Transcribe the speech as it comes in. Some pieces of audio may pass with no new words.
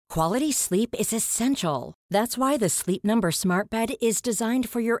Quality sleep is essential. That's why the Sleep Number Smart Bed is designed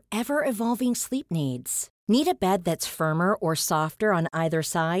for your ever-evolving sleep needs. Need a bed that's firmer or softer on either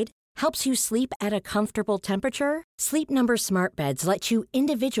side? Helps you sleep at a comfortable temperature? Sleep Number Smart Beds let you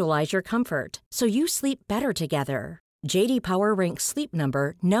individualize your comfort, so you sleep better together. J.D. Power ranks Sleep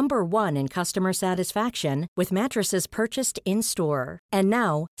Number number 1 in customer satisfaction with mattresses purchased in-store. And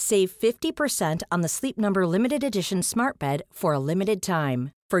now, save 50% on the Sleep Number Limited Edition Smart Bed for a limited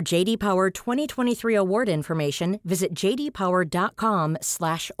time. For J.D. Power 2023 award information, visit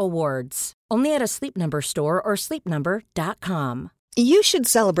jdpower.com/awards. Only at a Sleep Number store or sleepnumber.com. You should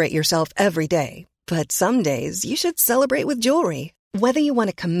celebrate yourself every day, but some days you should celebrate with jewelry. Whether you want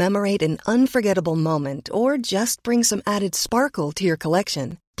to commemorate an unforgettable moment or just bring some added sparkle to your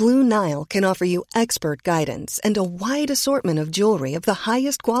collection, Blue Nile can offer you expert guidance and a wide assortment of jewelry of the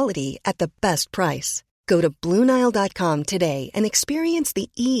highest quality at the best price. Go to BlueNile.com today and experience the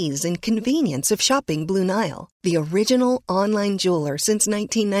ease and convenience of shopping Blue Nile, the original online jeweler since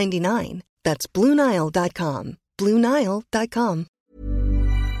 1999. That's BlueNile.com. BlueNile.com.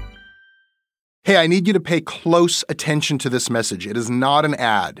 Hey, I need you to pay close attention to this message. It is not an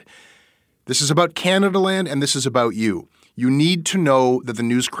ad. This is about Canadaland, and this is about you. You need to know that the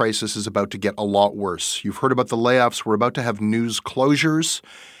news crisis is about to get a lot worse. You've heard about the layoffs. We're about to have news closures,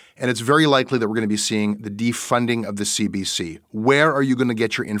 and it's very likely that we're going to be seeing the defunding of the CBC. Where are you going to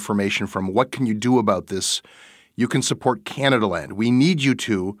get your information from? What can you do about this? You can support Canadaland. We need you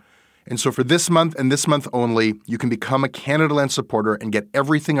to. And so for this month and this month only, you can become a Canadaland supporter and get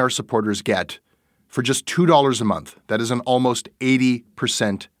everything our supporters get for just $2 a month. That is an almost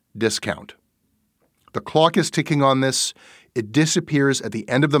 80% discount. The clock is ticking on this. It disappears at the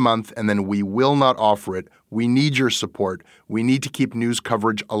end of the month, and then we will not offer it. We need your support. We need to keep news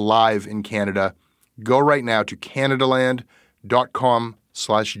coverage alive in Canada. Go right now to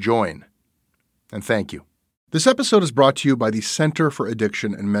canadaland.com/join. And thank you. This episode is brought to you by the Centre for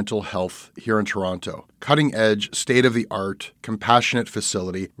Addiction and Mental Health here in Toronto. Cutting-edge, state-of-the-art, compassionate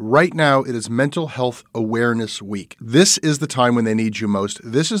facility. Right now, it is Mental Health Awareness Week. This is the time when they need you most.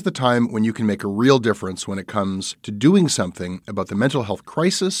 This is the time when you can make a real difference when it comes to doing something about the mental health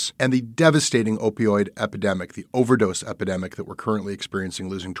crisis and the devastating opioid epidemic, the overdose epidemic that we're currently experiencing,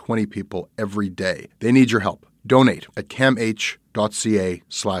 losing 20 people every day. They need your help. Donate at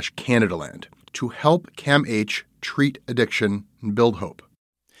camh.ca/Canadaland. to help CAMH treat addiction and build hope.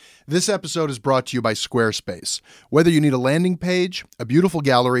 This episode is brought to you by Squarespace. Whether you need a landing page, a beautiful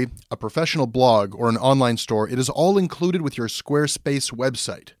gallery, a professional blog, or an online store, it is all included with your Squarespace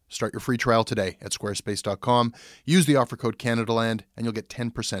website. Start your free trial today at squarespace.com. Use the offer code CanadaLand, and you'll get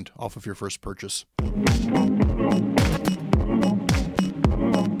 10% off of your first purchase.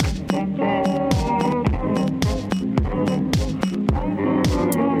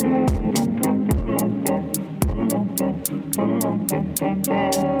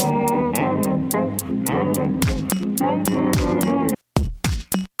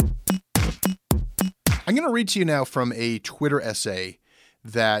 I'm going to read to you now from a Twitter essay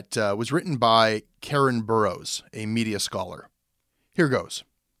that was written by Karen Burrows, a media scholar. Here goes.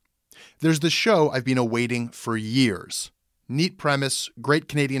 There's this show I've been awaiting for years. Neat premise, great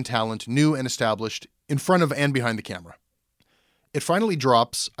Canadian talent, new and established, in front of and behind the camera. It finally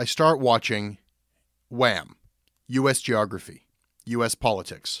drops. I start watching. Wham! U.S. geography. U.S.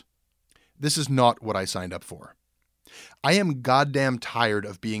 politics. This is not what I signed up for. I am goddamn tired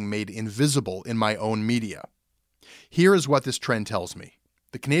of being made invisible in my own media. Here is what this trend tells me.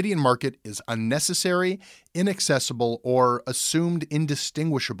 The Canadian market is unnecessary, inaccessible, or assumed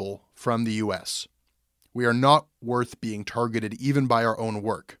indistinguishable from the U.S. We are not worth being targeted even by our own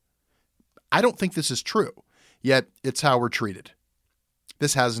work. I don't think this is true, yet it's how we're treated.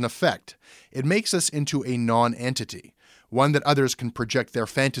 This has an effect. It makes us into a non-entity, one that others can project their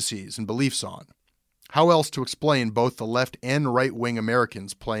fantasies and beliefs on. How else to explain both the left and right-wing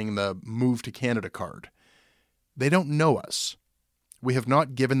Americans playing the move to Canada card? They don't know us. We have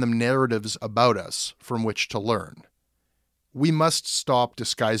not given them narratives about us from which to learn. We must stop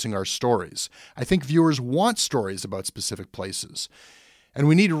disguising our stories. I think viewers want stories about specific places, and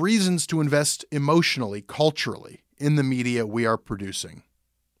we need reasons to invest emotionally, culturally, in the media we are producing.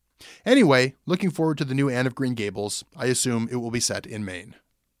 Anyway, looking forward to the new Anne of Green Gables. I assume it will be set in Maine.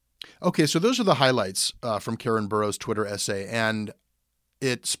 Okay, so those are the highlights from Karen Burrows' Twitter essay, and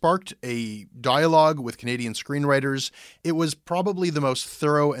it sparked a dialogue with Canadian screenwriters. It was probably the most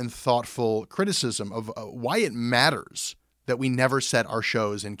thorough and thoughtful criticism of why it matters that we never set our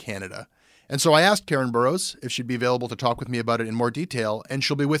shows in Canada. And so I asked Karen Burrows if she'd be available to talk with me about it in more detail, and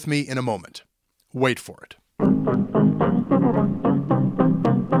she'll be with me in a moment. Wait for it.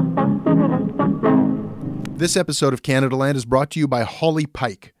 This episode of Canada Land is brought to you by Holly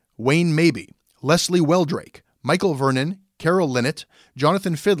Pike, Wayne Mabey, Leslie Weldrake, Michael Vernon, Carol Linnett,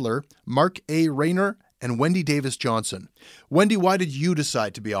 Jonathan Fiddler, Mark A. Rayner, and Wendy Davis Johnson. Wendy, why did you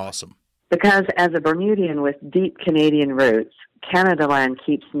decide to be awesome? Because as a Bermudian with deep Canadian roots, Canada Land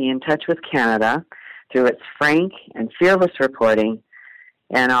keeps me in touch with Canada through its frank and fearless reporting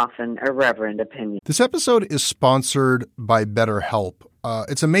and often irreverent opinion. This episode is sponsored by BetterHelp.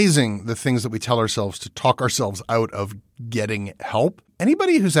 It's amazing the things that we tell ourselves to talk ourselves out of getting help.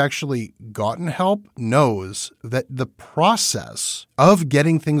 Anybody who's actually gotten help knows that the process of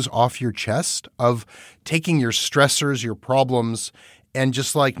getting things off your chest, of taking your stressors, your problems, and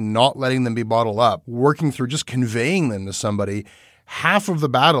just like not letting them be bottled up, working through just conveying them to somebody, half of the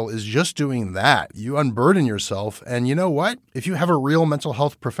battle is just doing that. You unburden yourself. And you know what? If you have a real mental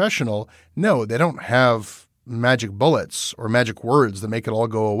health professional, no, they don't have magic bullets or magic words that make it all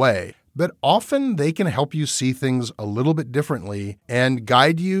go away. But often they can help you see things a little bit differently and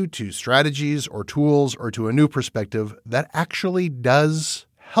guide you to strategies or tools or to a new perspective that actually does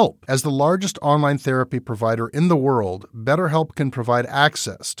help. As the largest online therapy provider in the world, BetterHelp can provide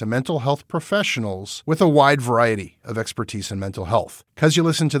access to mental health professionals with a wide variety of expertise in mental health. Because you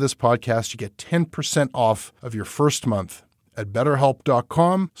listen to this podcast, you get 10% off of your first month at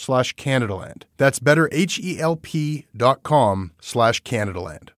betterhelp.com/CanadaLand. That's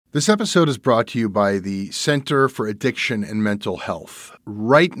betterhelp.com/CanadaLand. This episode is brought to you by the Center for Addiction and Mental Health.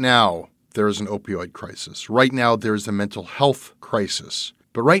 Right now, there is an opioid crisis. Right now, there is a mental health crisis.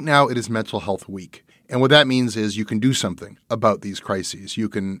 But right now, it is Mental Health Week. And what that means is you can do something about these crises. You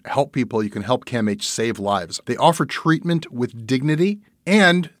can help people. You can help CAMH save lives. They offer treatment with dignity,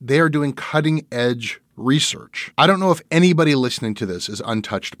 and they are doing cutting-edge research. I don't know if anybody listening to this is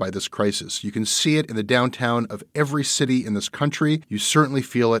untouched by this crisis. You can see it in the downtown of every city in this country. You certainly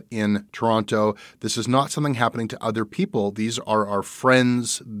feel it in Toronto. This is not something happening to other people. These are our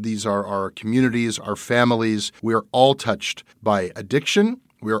friends. These are our communities, our families. We are all touched by addiction.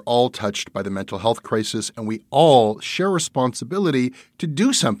 We are all touched by the mental health crisis, and we all share responsibility to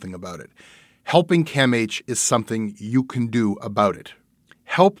do something about it. Helping CAMH is something you can do about it.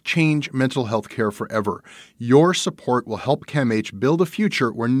 Help change mental health care forever. Your support will help CAMH build a future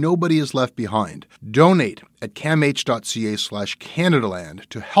where nobody is left behind. Donate at camh.ca/CanadaLand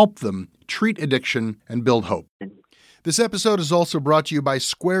to help them treat addiction and build hope. This episode is also brought to you by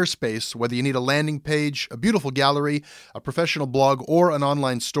Squarespace. Whether you need a landing page, a beautiful gallery, a professional blog, or an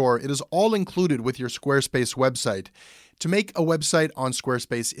online store, it is all included with your Squarespace website. To make a website on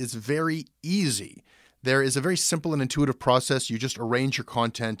Squarespace is very easy. There is a very simple and intuitive process. You just arrange your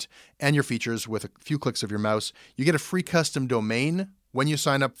content and your features with a few clicks of your mouse. You get a free custom domain when you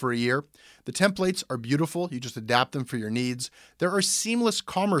sign up for a year. The templates are beautiful. You just adapt them for your needs. There are seamless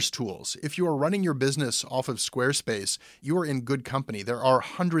commerce tools. If you are running your business off of Squarespace, you are in good company. There are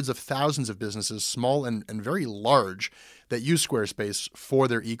hundreds of thousands of businesses, small and very large, that use Squarespace for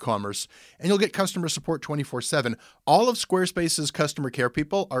their e-commerce, and you'll get customer support 24/7. All of Squarespace's customer care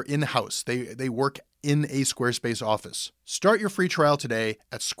people are in-house. They work in a Squarespace office. Start your free trial today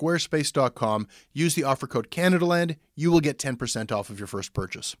at squarespace.com. Use the offer code CanadaLand. You will get 10% off of your first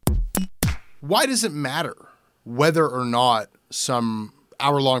purchase. Why does it matter whether or not some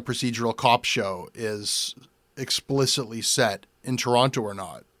hour-long procedural cop show is explicitly set in Toronto or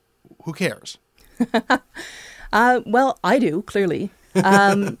not? Who cares? Well, I do, clearly,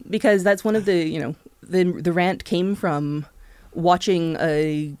 because that's one of the rant came from watching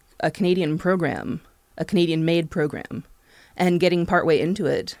a Canadian program, a Canadian-made program, and getting partway into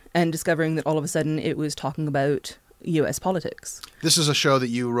it and discovering that all of a sudden it was talking about U.S. politics. This is a show that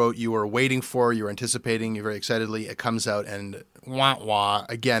you wrote, you were waiting for, you were anticipating, you very excitedly. It comes out and wah.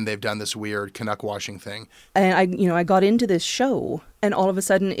 Again, they've done this weird Canuck washing thing. And I got into this show and all of a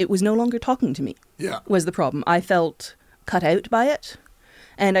sudden it was no longer talking to me. Yeah. Was the problem. I felt cut out by it.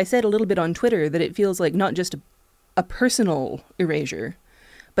 And I said a little bit on Twitter that it feels like not just a personal erasure,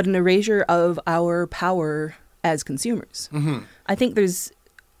 but an erasure of our power as consumers. Mm-hmm. I think there's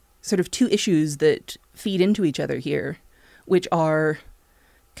sort of two issues that feed into each other here, which are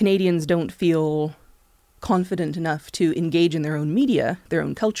Canadians don't feel confident enough to engage in their own media, their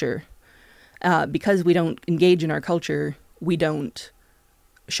own culture. Because we don't engage in our culture, we don't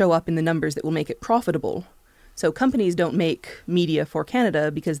show up in the numbers that will make it profitable. So companies don't make media for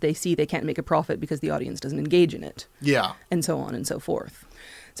Canada because they see they can't make a profit because the audience doesn't engage in it. Yeah. And so on and so forth.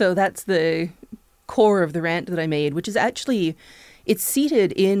 So that's the core of the rant that I made, which is actually, it's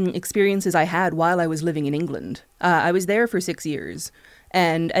seated in experiences I had while I was living in England. I was there for 6 years,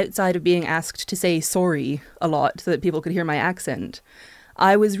 and outside of being asked to say sorry a lot so that people could hear my accent,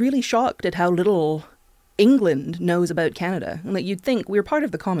 I was really shocked at how little England knows about Canada. And like, you'd think we're part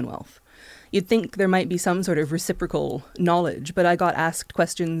of the Commonwealth. You'd think there might be some sort of reciprocal knowledge, but I got asked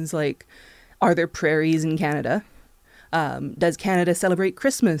questions like, are there prairies in Canada? Does Canada celebrate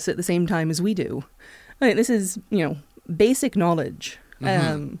Christmas at the same time as we do? I mean, this is, basic knowledge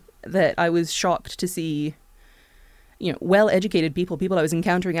that I was shocked to see, well-educated people I was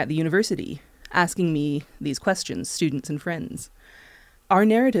encountering at the university asking me these questions, students and friends. Our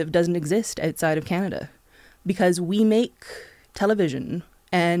narrative doesn't exist outside of Canada because we make television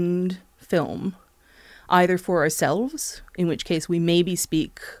and film either for ourselves, in which case we maybe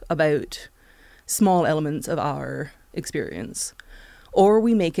speak about small elements of our experience, or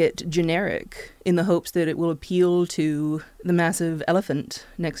we make it generic in the hopes that it will appeal to the massive elephant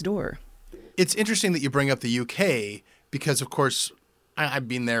next door. It's interesting that you bring up the UK because, of course, I've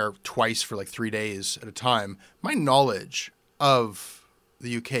been there twice for like 3 days at a time. My knowledge of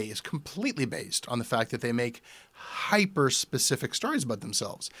the UK is completely based on the fact that they make hyper-specific stories about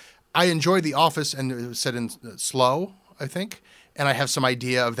themselves. I enjoyed The Office, and it was set in slow, I think. And I have some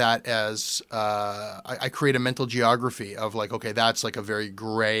idea of that as I create a mental geography of like, okay, that's like a very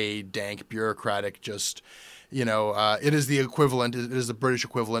gray, dank, bureaucratic, just, it is the equivalent, it is the British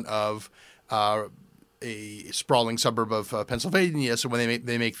equivalent of a sprawling suburb of Pennsylvania. So when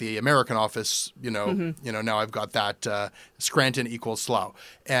they make the American Office, now I've got that Scranton equals slow.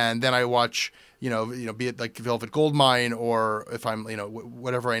 And then I watch, be it like Velvet Goldmine, or if I'm,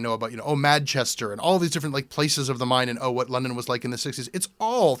 whatever I know about, Manchester and all these different like places of the mind and what London was like in the 60s. It's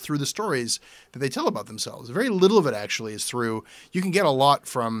all through the stories that they tell about themselves. Very little of it actually is through, you can get a lot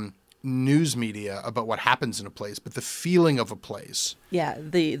from news media about what happens in a place, but the feeling of a place. Yeah,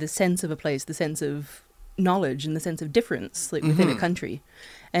 the sense of a place, the sense of knowledge and the sense of difference like within a country.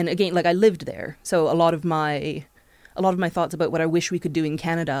 And again, like I lived there. So a lot of my thoughts about what I wish we could do in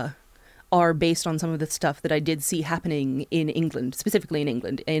Canada are based on some of the stuff that I did see happening in England, specifically in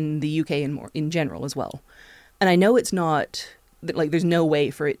England, in the UK and more in general as well. And I know it's not, like there's no way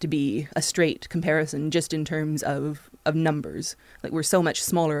for it to be a straight comparison just in terms of numbers. Like we're so much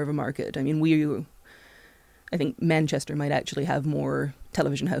smaller of a market. I mean, I think Manchester might actually have more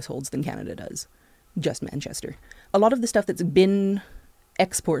television households than Canada does. Just Manchester. A lot of the stuff that's been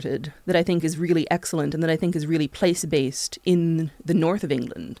exported that I think is really excellent and that I think is really place-based in the north of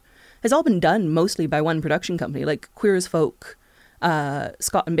England has all been done mostly by one production company, like Queer as Folk,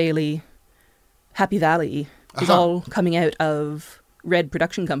 Scott and Bailey, Happy Valley is all coming out of Red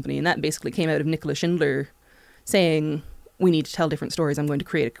Production Company, and that basically came out of Nicola Schindler saying, we need to tell different stories, I'm going to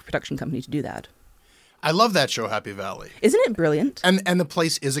create a production company to do that. I love that show, Happy Valley. Isn't it brilliant? And the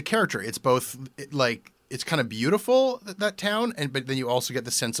place is a character. It's both like it's kind of beautiful, that town, but then you also get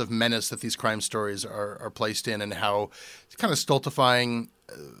the sense of menace that these crime stories are placed in, and how it's kind of stultifying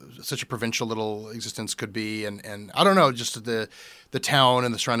such a provincial little existence could be. And I don't know, just the town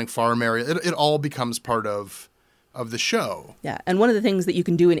and the surrounding farm area, it all becomes part of the show. Yeah, and one of the things that you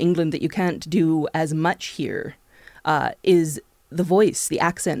can do in England that you can't do as much here is the voice, the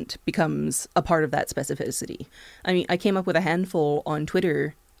accent becomes a part of that specificity. I mean, I came up with a handful on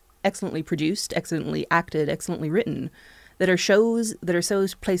Twitter, excellently produced, excellently acted, excellently written, that are shows that are so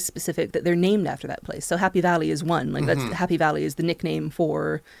place specific that they're named after that place. So Happy Valley is one. Like that's Happy Valley is the nickname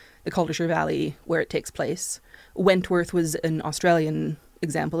for the Caldershire Valley where it takes place. Wentworth was an Australian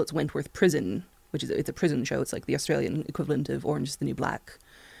example. It's Wentworth Prison, which is it's a prison show. It's like the Australian equivalent of Orange is the New Black.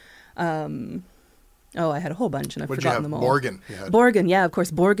 I had a whole bunch and I've forgotten them all. Borgen. Borgen, yeah, of course.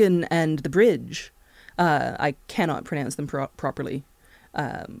 Borgen and The Bridge. I cannot pronounce them properly.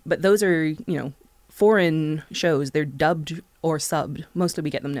 But those are, foreign shows. They're dubbed or subbed. Mostly we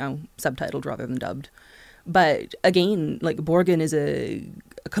get them now subtitled rather than dubbed. But again, like Borgen is a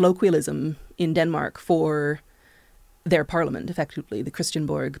colloquialism in Denmark for their parliament, effectively, the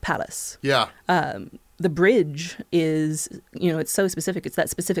Christiansborg Palace. Yeah. The bridge is, it's so specific. It's that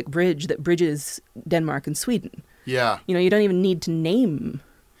specific bridge that bridges Denmark and Sweden. Yeah. You don't even need to name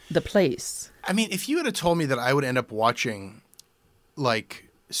the place. I mean, if you had told me that I would end up watching, like,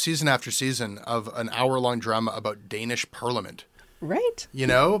 season after season of an hour-long drama about Danish parliament. Right.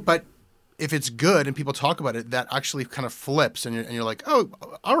 But if it's good and people talk about it, that actually kind of flips and you're like, oh,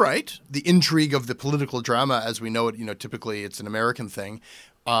 all right. The intrigue of the political drama as we know it, typically it's an American thing.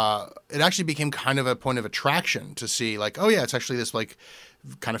 It actually became kind of a point of attraction to see like, oh yeah, it's actually this like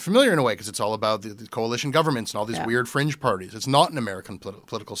kind of familiar in a way because it's all about the coalition governments and all these weird fringe parties. It's not an American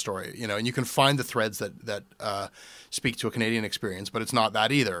political story, and you can find the threads that speak to a Canadian experience, but it's not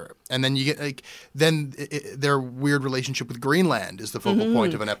that either. And then you get like their weird relationship with Greenland is the focal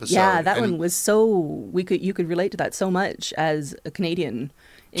point of an episode. Yeah, that one was so you could relate to that so much as a Canadian.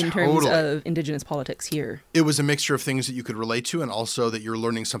 in terms of Indigenous politics here. It was a mixture of things that you could relate to, and also that you're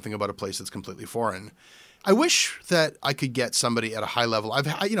learning something about a place that's completely foreign. I wish that I could get somebody at a high level. I've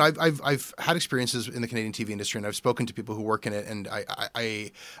had experiences in the Canadian TV industry, and I've spoken to people who work in it, and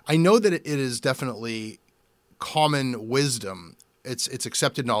I know that it is definitely common wisdom. It's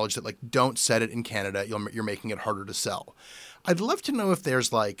accepted knowledge that, like, don't set it in Canada. You're making it harder to sell. I'd love to know if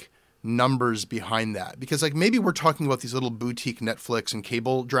there's like numbers behind that, because like maybe we're talking about these little boutique Netflix and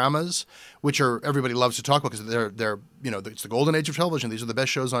cable dramas, which are everybody loves to talk about because they're it's the golden age of television. These are the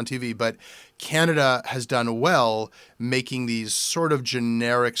best shows on TV. But Canada has done well making these sort of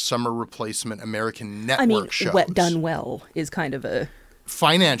generic summer replacement American network shows. Done well is kind of a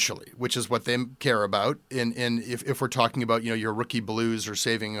financially, which is what they care about. If we're talking about your Rookie Blues or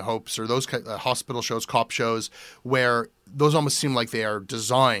Saving Hopes or those hospital shows, cop shows, where those almost seem like they are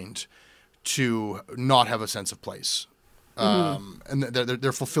designed to not have a sense of place. And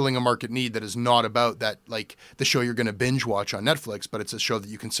they're fulfilling a market need that is not about that, like the show you're going to binge watch on Netflix, but it's a show that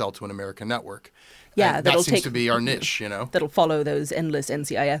you can sell to an American network. Yeah, and that seems to be our niche, That'll follow those endless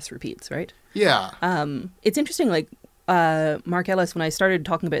NCIS repeats, right? Yeah. It's interesting, like Mark Ellis, when I started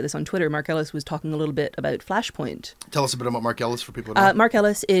talking about this on Twitter, Mark Ellis was talking a little bit about Flashpoint. Tell us a bit about Mark Ellis for people to know. Mark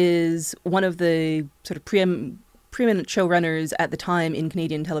Ellis is one of the sort of preeminent showrunners at the time in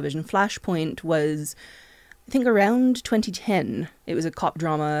Canadian television. Flashpoint was, I think, around 2010. It was a cop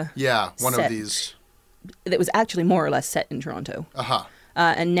drama. Yeah, one of these. That was actually more or less set in Toronto. Uh-huh.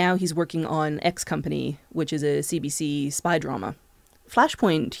 And now he's working on X Company, which is a CBC spy drama.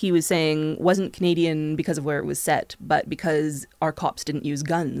 Flashpoint, he was saying, wasn't Canadian because of where it was set, but because our cops didn't use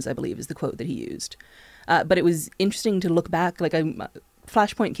guns, I believe is the quote that he used. But it was interesting to look back. Like,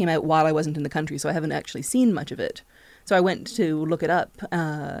 Flashpoint came out while I wasn't in the country, so I haven't actually seen much of it. So I went to look it up,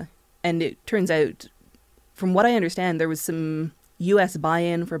 and it turns out, from what I understand, there was some US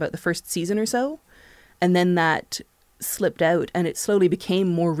buy-in for about the first season or so, and then that slipped out, and it slowly became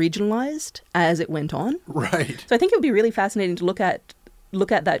more regionalized as it went on. Right. So I think it would be really fascinating to look at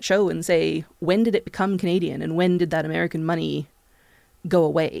that show and say, when did it become Canadian, and when did that American money go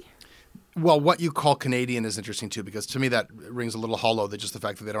away? Well, what you call Canadian is interesting, too, because to me that rings a little hollow that just the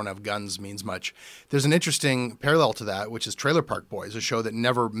fact that they don't have guns means much. There's an interesting parallel to that, which is Trailer Park Boys, a show that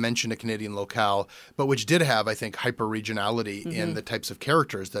never mentioned a Canadian locale, but which did have, I think, hyper-regionality in the types of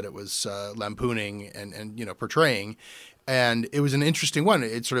characters that it was lampooning and portraying. And it was an interesting one.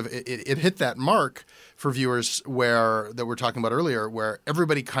 It sort of it hit that mark for viewers that we're talking about earlier, where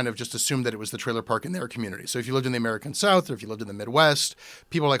everybody kind of just assumed that it was the trailer park in their community. So if you lived in the American South or if you lived in the Midwest,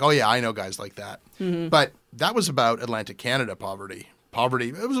 people were like, oh yeah, I know guys like that. Mm-hmm. But that was about Atlantic Canada poverty.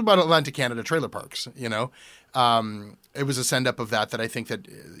 It was about Atlantic Canada trailer parks, It was a send-up of that I think that,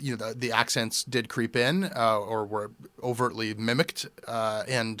 the accents did creep in or were overtly mimicked.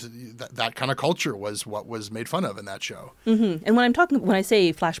 And that kind of culture was what was made fun of in that show. Mm-hmm. And when I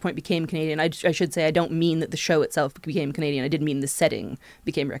say Flashpoint became Canadian, I should say I don't mean that the show itself became Canadian. I did mean the setting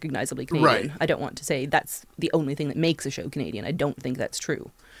became recognizably Canadian. Right. I don't want to say that's the only thing that makes a show Canadian. I don't think that's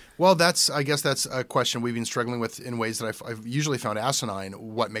true. Well, I guess that's a question we've been struggling with in ways that I've usually found asinine,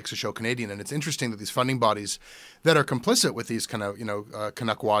 what makes a show Canadian. And it's interesting that these funding bodies that are complicit with these kind of,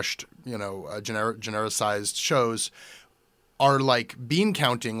 Canuck-washed, genericized shows are like bean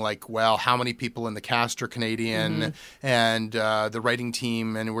counting, like, well, how many people in the cast are Canadian and the writing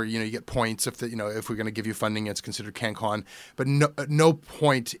team, and where, you get points if we're going to give you funding, it's considered CanCon. But no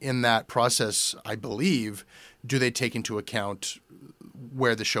point in that process, I believe, do they take into account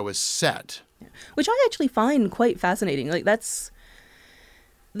where the show is set. Which I actually find quite fascinating. Like, this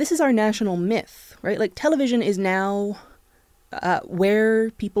is our national myth, right? Like, television is now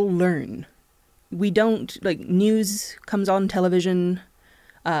where people learn. We don't, like, news comes on television,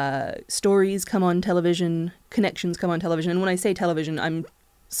 stories come on television, connections come on television. And when I say television, I'm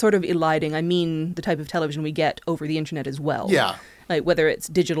sort of eliding. I mean the type of television we get over the internet as well. Yeah. Like, whether it's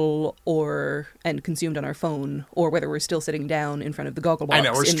digital and consumed on our phone, or whether we're still sitting down in front of the goggle box. I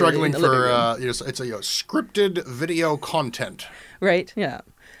know, we're struggling for it's a scripted video content. Right, yeah.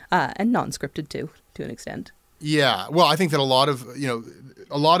 And non-scripted, too, to an extent. Yeah, well, I think that a lot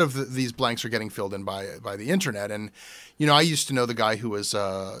of these blanks are getting filled in by the internet. And, I used to know the guy who was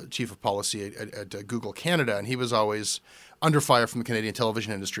chief of policy at Google Canada, and he was always under fire from the Canadian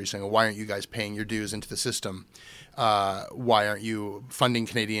television industry saying, well, why aren't you guys paying your dues into the system? Why aren't you funding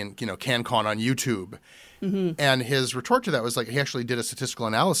Canadian, CanCon on YouTube? Mm-hmm. And his retort to that was like, he actually did a statistical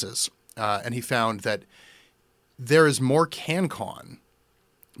analysis, and he found that there is more CanCon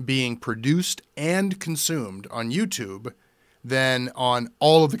being produced and consumed on YouTube than on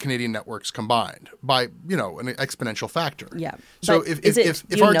all of the Canadian networks combined by, you know, an exponential factor. Yeah. So But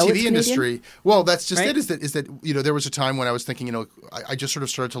if our TV industry, well, that's just Right? it, is that, you know, there was a time when I was thinking, you know, I just sort of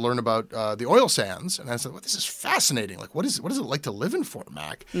started to learn about the oil sands, and I said, well, this is fascinating. Like, what is it like to live in Fort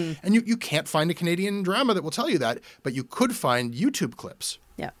Mac? And you can't find a Canadian drama that will tell you that, but you could find YouTube clips.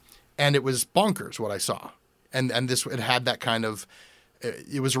 Yeah. And it was bonkers what I saw. And this, it had that kind of,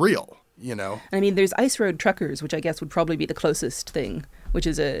 it was real. You know, I mean, there's Ice Road Truckers, which I guess would probably be the closest thing, which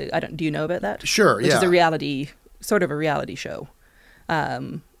is do you know about that? Sure, which yeah. is a reality show.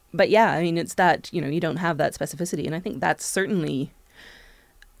 But yeah, I mean, it's that, you know, you don't have that specificity. And I think that's certainly,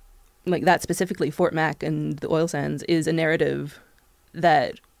 like that specifically, Fort Mac and the oil sands is a narrative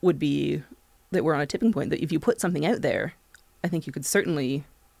that we're on a tipping point, that if you put something out there, I think you could certainly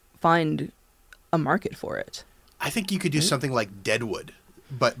find a market for it. I think you could do something like Deadwood.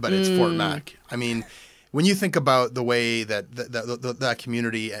 But it's Fort Mac. I mean, when you think about the way that that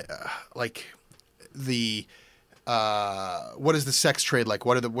community, like the what is the sex trade like?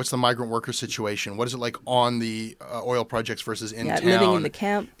 What's the migrant worker situation? What is it like on the oil projects versus in town? Living in the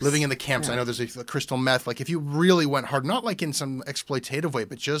camps. Living in the camps. Yeah. I know there's a crystal meth. Like if you really went hard, not like in some exploitative way,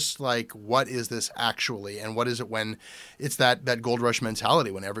 but just like what is this actually, and what is it when it's that gold rush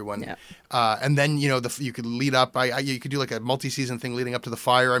mentality when everyone, and then you know you could lead up. You could do like a multi-season thing leading up to the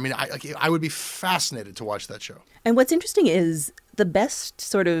fire. I mean, I would be fascinated to watch that show. And what's interesting is the best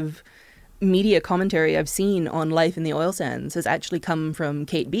sort of media commentary I've seen on life in the oil sands has actually come from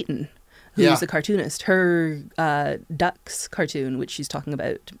Kate Beaton, who's the cartoonist. Her Ducks cartoon, which she's talking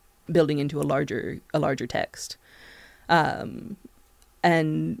about building into a larger text. And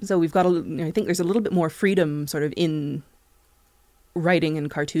so we've got I think there's a little bit more freedom sort of in writing and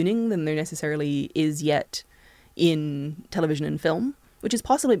cartooning than there necessarily is yet in television and film, which is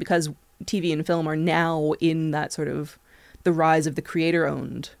possibly because TV and film are now in that sort of the rise of the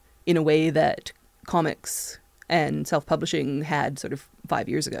creator-owned in a way that comics and self-publishing had sort of 5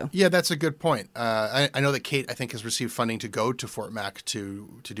 years ago. Yeah, that's a good point. I know that Kate, I think, has received funding to go to Fort Mac to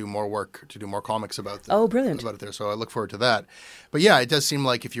do more work, to do more comics about brilliant. About it there. So I look forward to that. But yeah, it does seem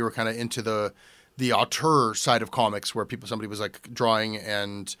like if you were kind of into the auteur side of comics where somebody was like drawing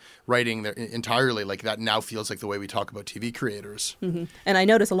and writing entirely, like that now feels like the way we talk about TV creators. Mm-hmm. And I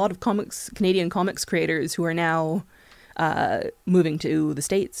notice a lot of Canadian comics creators who are now moving to the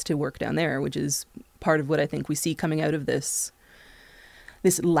States to work down there, which is part of what I think we see coming out of this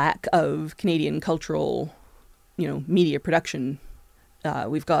lack of Canadian cultural, you know, media production.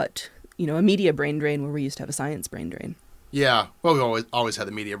 We've got, you know, a media brain drain where we used to have a science brain drain. Yeah, well, we've always had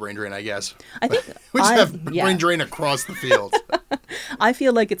the media brain drain, I guess. I think we just have brain drain across the field. I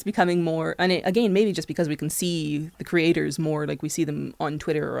feel like it's becoming more, and again, maybe just because we can see the creators more, like we see them on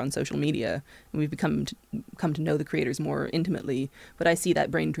Twitter or on social media, and we've come to know the creators more intimately. But I see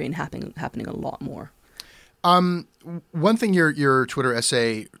that brain drain happening a lot more. One thing your Twitter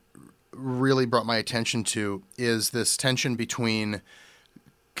essay really brought my attention to is this tension between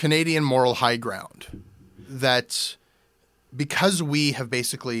Canadian moral high ground that, because we have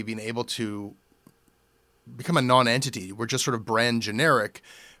basically been able to become a non-entity, we're just sort of brand generic,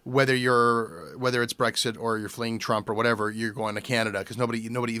 whether it's Brexit or you're fleeing Trump or whatever, you're going to Canada because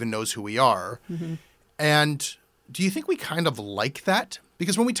nobody even knows who we are. Mm-hmm. And do you think we kind of like that?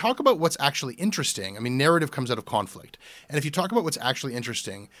 Because when we talk about what's actually interesting, I mean, narrative comes out of conflict. And if you talk about what's actually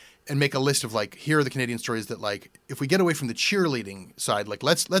interesting and make a list of like, here are the Canadian stories that like, if we get away from the cheerleading side, like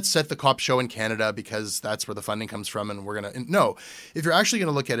let's set the cop show in Canada because that's where the funding comes from. And we're going to, no, if you're actually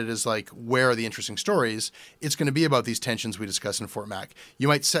going to look at it as like, where are the interesting stories? It's going to be about these tensions we discuss in Fort Mac. You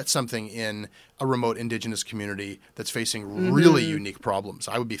might set something in a remote Indigenous community that's facing really unique problems.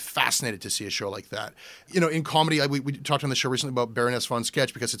 I would be fascinated to see a show like that. You know, in comedy, we talked on the show recently about Baroness von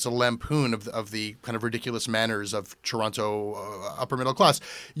Sketch because it's a lampoon of the kind of ridiculous manners of Toronto upper middle class.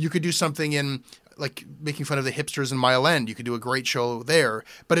 You could do something in like making fun of the hipsters in Mile End. You could do a great show there,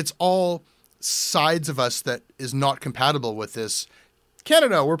 but it's all sides of us that is not compatible with this.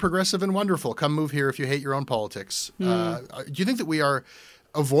 Canada, we're progressive and wonderful. Come move here if you hate your own politics. Do you think that we are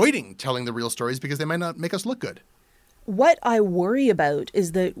avoiding telling the real stories because they might not make us look good? What I worry about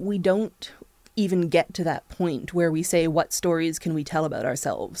is that we don't even get to that point where we say, what stories can we tell about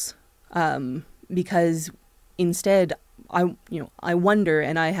ourselves? Because instead, I wonder,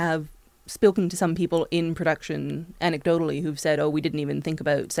 and I have spoken to some people in production anecdotally who've said, oh, we didn't even think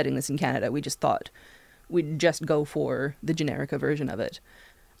about setting this in Canada. We just thought we'd just go for the Generica version of it.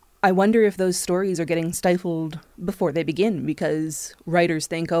 I wonder if those stories are getting stifled before they begin because writers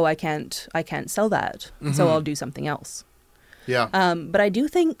think, oh, I can't sell that, so I'll do something else. Yeah. But I do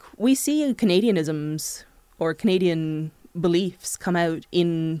think we see Canadianisms or Canadian beliefs come out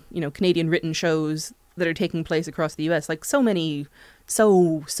in, Canadian written shows that are taking place across the US. Like so many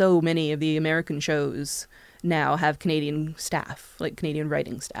of the American shows now have Canadian staff, like Canadian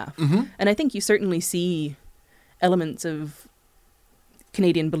writing staff. Mm-hmm. And I think you certainly see elements of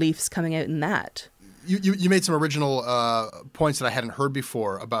Canadian beliefs coming out in that. You made some original points that I hadn't heard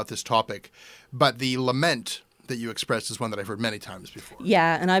before about this topic, but the lament that you expressed is one that I've heard many times before.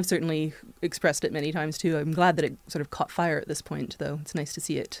 Yeah, and I've certainly expressed it many times too. I'm glad that it sort of caught fire at this point, though. It's nice to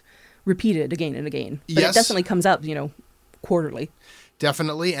see it repeated again and again. But Yes. It definitely comes up, quarterly.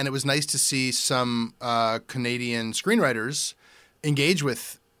 Definitely, and it was nice to see some Canadian screenwriters engage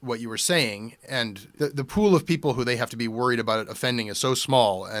with what you were saying, and the pool of people who they have to be worried about it offending is so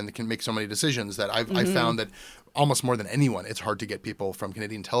small and can make so many decisions that I've found that almost more than anyone, it's hard to get people from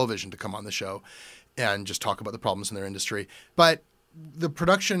Canadian television to come on the show and just talk about the problems in their industry. But the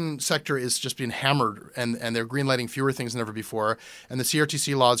production sector is just being hammered, and they're greenlighting fewer things than ever before, and the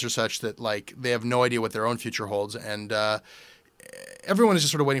CRTC laws are such that they have no idea what their own future holds, and everyone is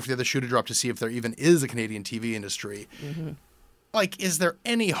just sort of waiting for the other shoe to drop to see if there even is a Canadian TV industry. Mm-hmm. Is there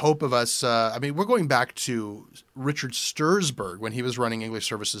any hope of us? We're going back to Richard Sturzberg when he was running English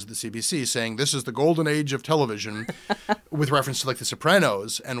services at the CBC, saying this is the golden age of television, with reference to The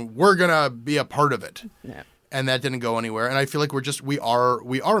Sopranos, and we're gonna be a part of it. Yeah. And that didn't go anywhere. And I feel like we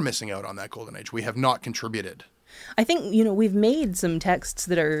are missing out on that golden age. We have not contributed. I think, we've made some texts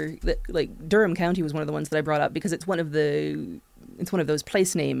that like Durham County was one of the ones that I brought up because it's one of those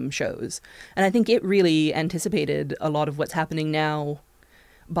place name shows. And I think it really anticipated a lot of what's happening now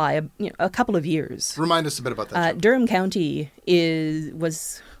by a couple of years. Remind us a bit about that show. Durham County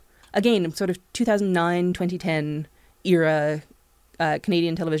was, again, sort of 2009, 2010 era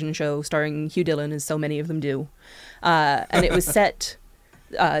Canadian television show starring Hugh Dillon, as so many of them do. And it was set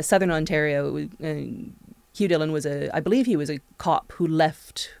Southern Ontario. Hugh Dillon I believe he was a cop who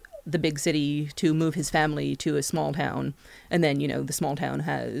left the big city to move his family to a small town. And then, the small town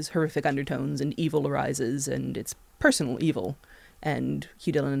has horrific undertones and evil arises, and it's personal evil. And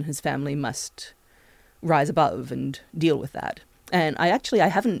Hugh Dillon and his family must rise above and deal with that. And I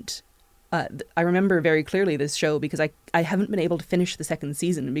haven't, I remember very clearly this show because I haven't been able to finish the second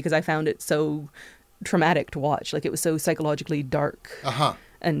season because I found it so traumatic to watch. Like, it was so psychologically dark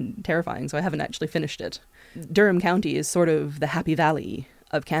and terrifying, so I haven't actually finished it. Durham County is sort of the Happy Valley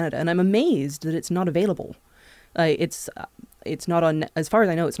of Canada, and I'm amazed that it's not available. It's not on, as far as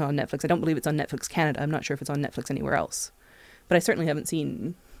I know, it's not on Netflix. I don't believe it's on Netflix Canada. I'm not sure if it's on Netflix anywhere else. But I certainly haven't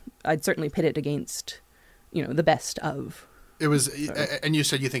seen, I'd certainly pit it against, the best of. It was, and you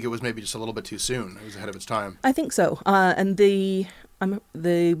said you think it was maybe just a little bit too soon. It was ahead of its time. I think so. And the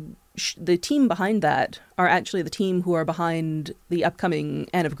team behind that are actually the team who are behind the upcoming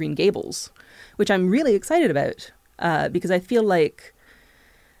Anne of Green Gables, which I'm really excited about because I feel like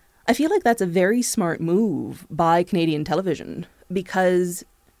that's a very smart move by Canadian television because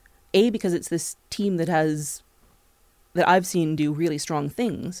it's this team that I've seen do really strong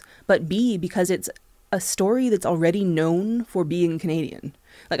things, but B, because it's a story that's already known for being Canadian.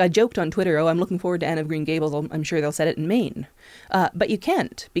 Like, I joked on Twitter, I'm looking forward to Anne of Green Gables. I'm sure they'll set it in Maine. But you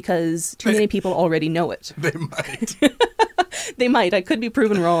can't because too many people already know it. They might. They might. I could be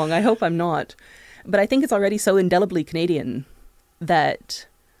proven wrong. I hope I'm not. But I think it's already so indelibly Canadian that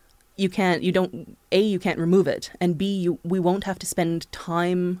you can't remove it. And B, we won't have to spend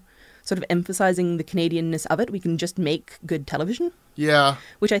time sort of emphasizing the Canadianness of it. We can just make good television. Yeah.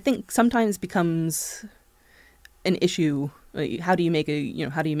 Which I think sometimes becomes an issue. How do you make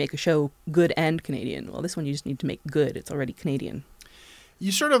a show good and Canadian? Well, this one you just need to make good. It's already Canadian.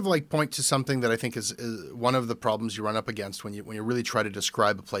 You sort of point to something that I think is one of the problems you run up against when you really try to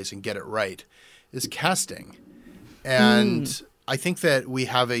describe a place and get it right is casting. And I think that we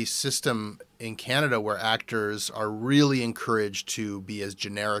have a system in Canada where actors are really encouraged to be as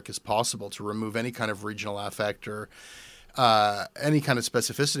generic as possible, to remove any kind of regional affect or any kind of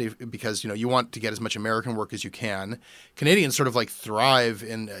specificity because, you want to get as much American work as you can. Canadians sort of thrive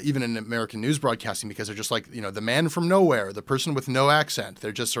even in American news broadcasting because they're just the man from nowhere, the person with no accent.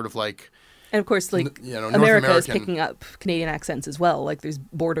 They're just sort of and of course, America is picking up Canadian accents as well. There's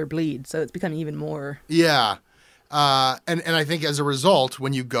border bleed, so it's becoming even more. Yeah. And I think as a result,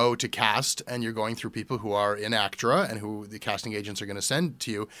 when you go to cast and you're going through people who are in ACTRA and who the casting agents are going to send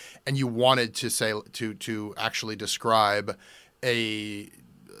to you, and you wanted to say to actually describe a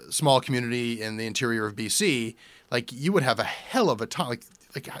small community in the interior of BC, you would have a hell of a time.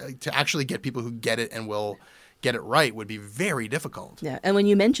 To actually get people who get it and will get it right would be very difficult. Yeah, and when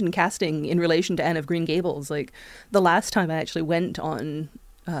you mention casting in relation to Anne of Green Gables, the last time I actually went on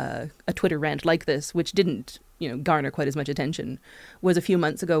a Twitter rant like this, which didn't garner quite as much attention was a few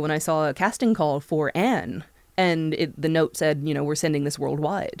months ago when I saw a casting call for Anne, and the note said, we're sending this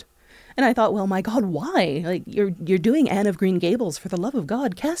worldwide. And I thought, well, my God, why? Like, you're doing Anne of Green Gables, for the love of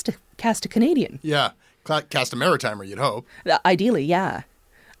God, cast a Canadian. Yeah, cast a Maritimer, you'd hope. Ideally, yeah.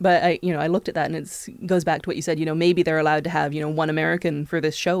 But I looked at that, and it goes back to what you said. Maybe they're allowed to have one American for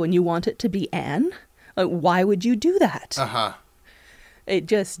this show, and you want it to be Anne. Why would you do that? It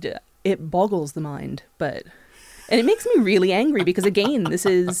just it boggles the mind, and it makes me really angry because again, this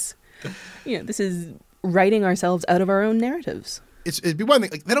is writing ourselves out of our own narratives. It'd be one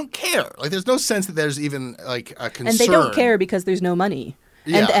thing, like, they don't care. Like, there's no sense that there's even like a concern. And they don't care because there's no money.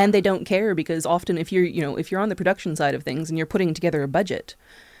 Yeah. And they don't care because often if you're on the production side of things and you're putting together a budget,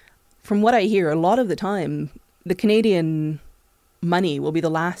 from what I hear, a lot of the time the Canadian money will be the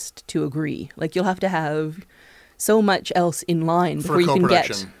last to agree. Like, you'll have to have so much else in line before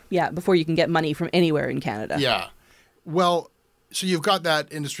you can get money from anywhere in Canada. Yeah. Well, so you've got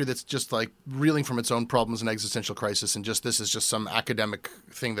that industry that's just like reeling from its own problems and existential crisis, and this is just some academic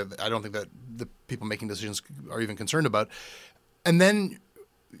thing that I don't think that the people making decisions are even concerned about. And then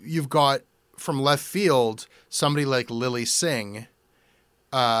you've got, from left field, somebody like Lilly Singh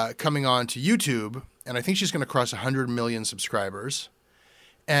coming on to YouTube, and I think she's going to cross 100 million subscribers,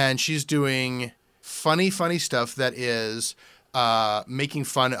 and she's doing funny stuff that is making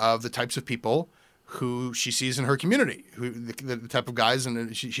fun of the types of people who she sees in her community, the type of guys,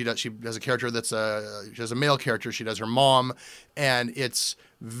 and she does a character she has a male character. She does her mom, and it's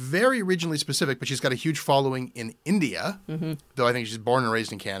very regionally specific. But she's got a huge following in India, though I think she's born and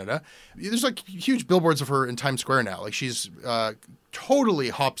raised in Canada. There's like huge billboards of her in Times Square now. Like, she's totally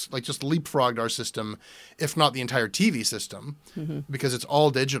just leapfrogged our system, if not the entire TV system, because it's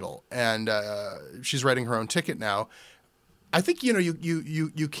all digital. And she's writing her own ticket now. I think,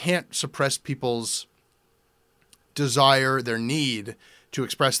 you can't suppress people's desire, their need to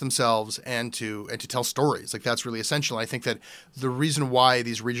express themselves and to tell stories. Like, that's really essential. I think that the reason why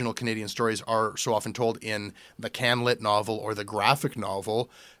these regional Canadian stories are so often told in the CanLit novel or the graphic novel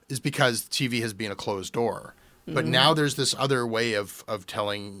is because TV has been a closed door. But now there's this other way of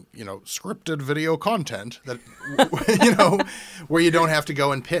telling, scripted video content that, where you don't have to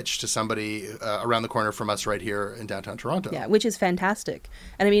go and pitch to somebody around the corner from us right here in downtown Toronto. Yeah, which is fantastic.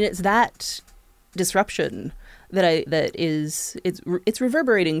 And I mean, it's that disruption it's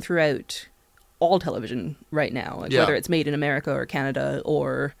reverberating throughout all television right now, whether it's made in America or Canada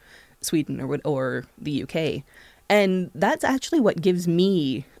or Sweden or the UK. And that's actually what gives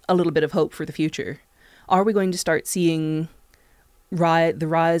me a little bit of hope for the future. Are we going to start seeing the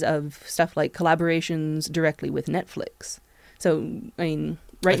rise of stuff like collaborations directly with Netflix? So, I mean,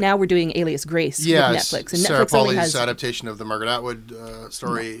 right now we're doing Alias Grace with Netflix. And Sarah Netflix only Polley's has adaptation of the Margaret Atwood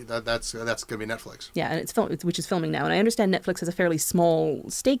story. That's going to be Netflix. Yeah, and which is filming now. And I understand Netflix has a fairly small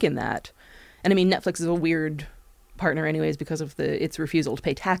stake in that. And I mean, Netflix is a weird partner anyways because of its refusal to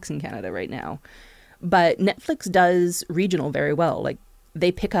pay tax in Canada right now. But Netflix does regional very well. Like,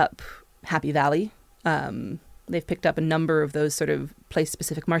 they pick up Happy Valley. They've picked up a number of those sort of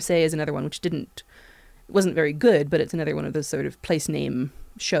place-specific. Marseille is another one which wasn't very good, but it's another one of those sort of place name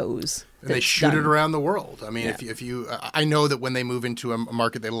shows. And they shoot it around the world. I mean, I know that when they move into a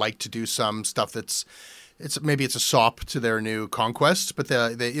market, they like to do some stuff maybe it's a sop to their new conquest, but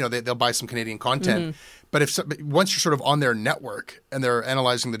they'll buy some Canadian content. But once you're sort of on their network and they're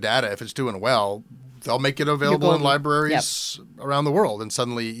analyzing the data, if it's doing well, they'll make it available in libraries around the world. And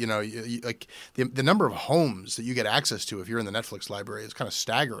suddenly, like the number of homes that you get access to if you're in the Netflix library is kind of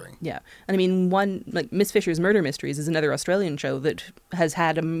staggering. Yeah. And I mean, one, like Miss Fisher's Murder Mysteries is another Australian show that has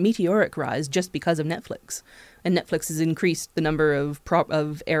had a meteoric rise just because of Netflix. And Netflix has increased the number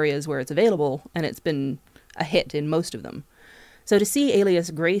of areas where it's available, and it's been a hit in most of them. So to see Alias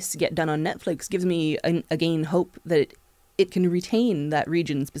Grace get done on Netflix gives me, again, hope that it can retain that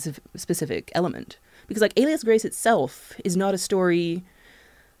region-specific element. Because, like, Alias Grace itself is not a story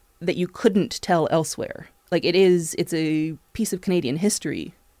that you couldn't tell elsewhere. Like, it's a piece of Canadian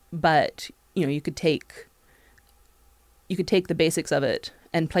history, but, you could take the basics of it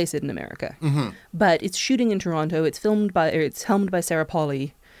and place it in America. But it's shooting in Toronto, it's helmed by Sarah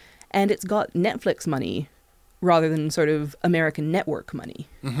Polley, and it's got Netflix money rather than sort of American network money.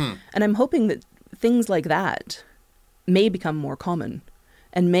 And I'm hoping that things like that may become more common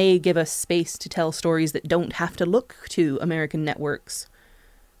and may give us space to tell stories that don't have to look to American networks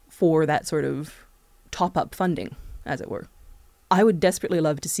for that sort of top-up funding, as it were. I would desperately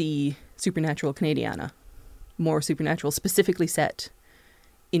love to see Supernatural Canadiana, more Supernatural, specifically set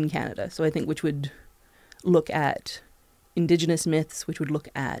in Canada. So I think which would look at Indigenous myths, which would look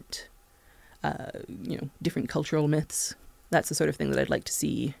at different cultural myths. That's the sort of thing that I'd like to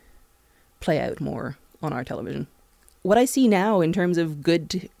see play out more on our television. What I see now in terms of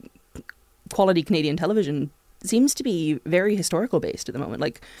good quality Canadian television seems to be very historical based at the moment.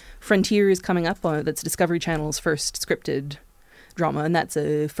 Like Frontier is coming up that's Discovery Channel's first scripted drama, and that's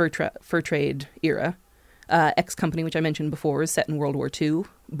a fur trade era. X Company, which I mentioned before, is set in World War II.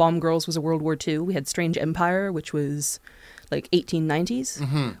 Bomb Girls was a World War II. We had Strange Empire, which was like 1890s.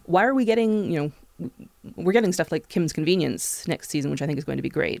 Mm-hmm. Why are we getting, we're getting stuff like Kim's Convenience next season, which I think is going to be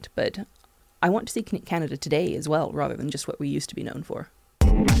great. But I want to see Canada today as well, rather than just what we used to be known for.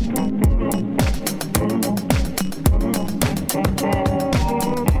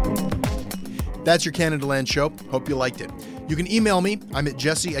 That's your Canadaland show. Hope you liked it. You can email me. I'm at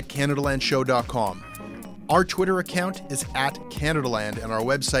jesse@canadalandshow.com. Our Twitter account is @Canadaland, and our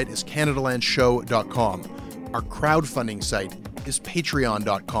website is canadalandshow.com. Our crowdfunding site is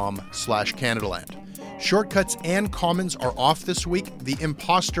patreon.com/Canadaland. Shortcuts and Commons are off this week. The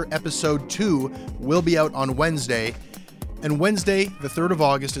Imposter Episode 2 will be out on Wednesday. And Wednesday, the 3rd of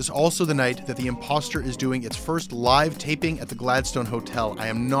August, is also the night that The Imposter is doing its first live taping at the Gladstone Hotel. I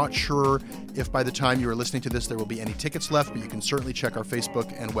am not sure if by the time you are listening to this there will be any tickets left, but you can certainly check our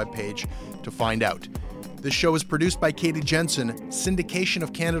Facebook and webpage to find out. This show is produced by Katie Jensen. Syndication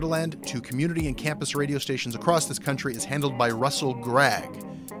of Canadaland to community and campus radio stations across this country is handled by Russell Gregg.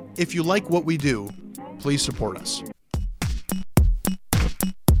 If you like what we do, please support us.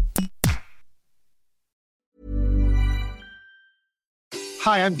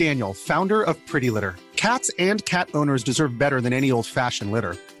 Hi, I'm Daniel, founder of Pretty Litter. Cats and cat owners deserve better than any old-fashioned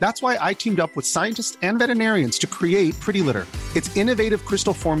litter. That's why I teamed up with scientists and veterinarians to create Pretty Litter. Its innovative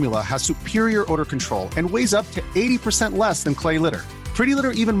crystal formula has superior odor control and weighs up to 80% less than clay litter. Pretty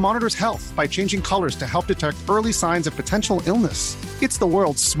Litter even monitors health by changing colors to help detect early signs of potential illness. It's the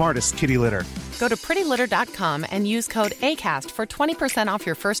world's smartest kitty litter. Go to prettylitter.com and use code ACAST for 20% off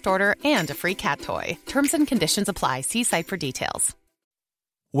your first order and a free cat toy. Terms and conditions apply. See site for details.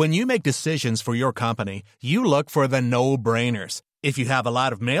 When you make decisions for your company, you look for the no-brainers. If you have a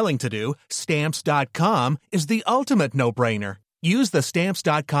lot of mailing to do, Stamps.com is the ultimate no-brainer. Use the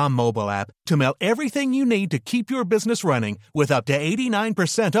Stamps.com mobile app to mail everything you need to keep your business running with up to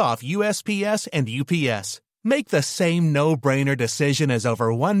 89% off USPS and UPS. Make the same no-brainer decision as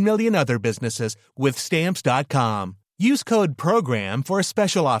over 1 million other businesses with Stamps.com. Use code PROGRAM for a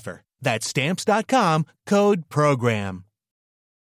special offer. That's Stamps.com, code PROGRAM.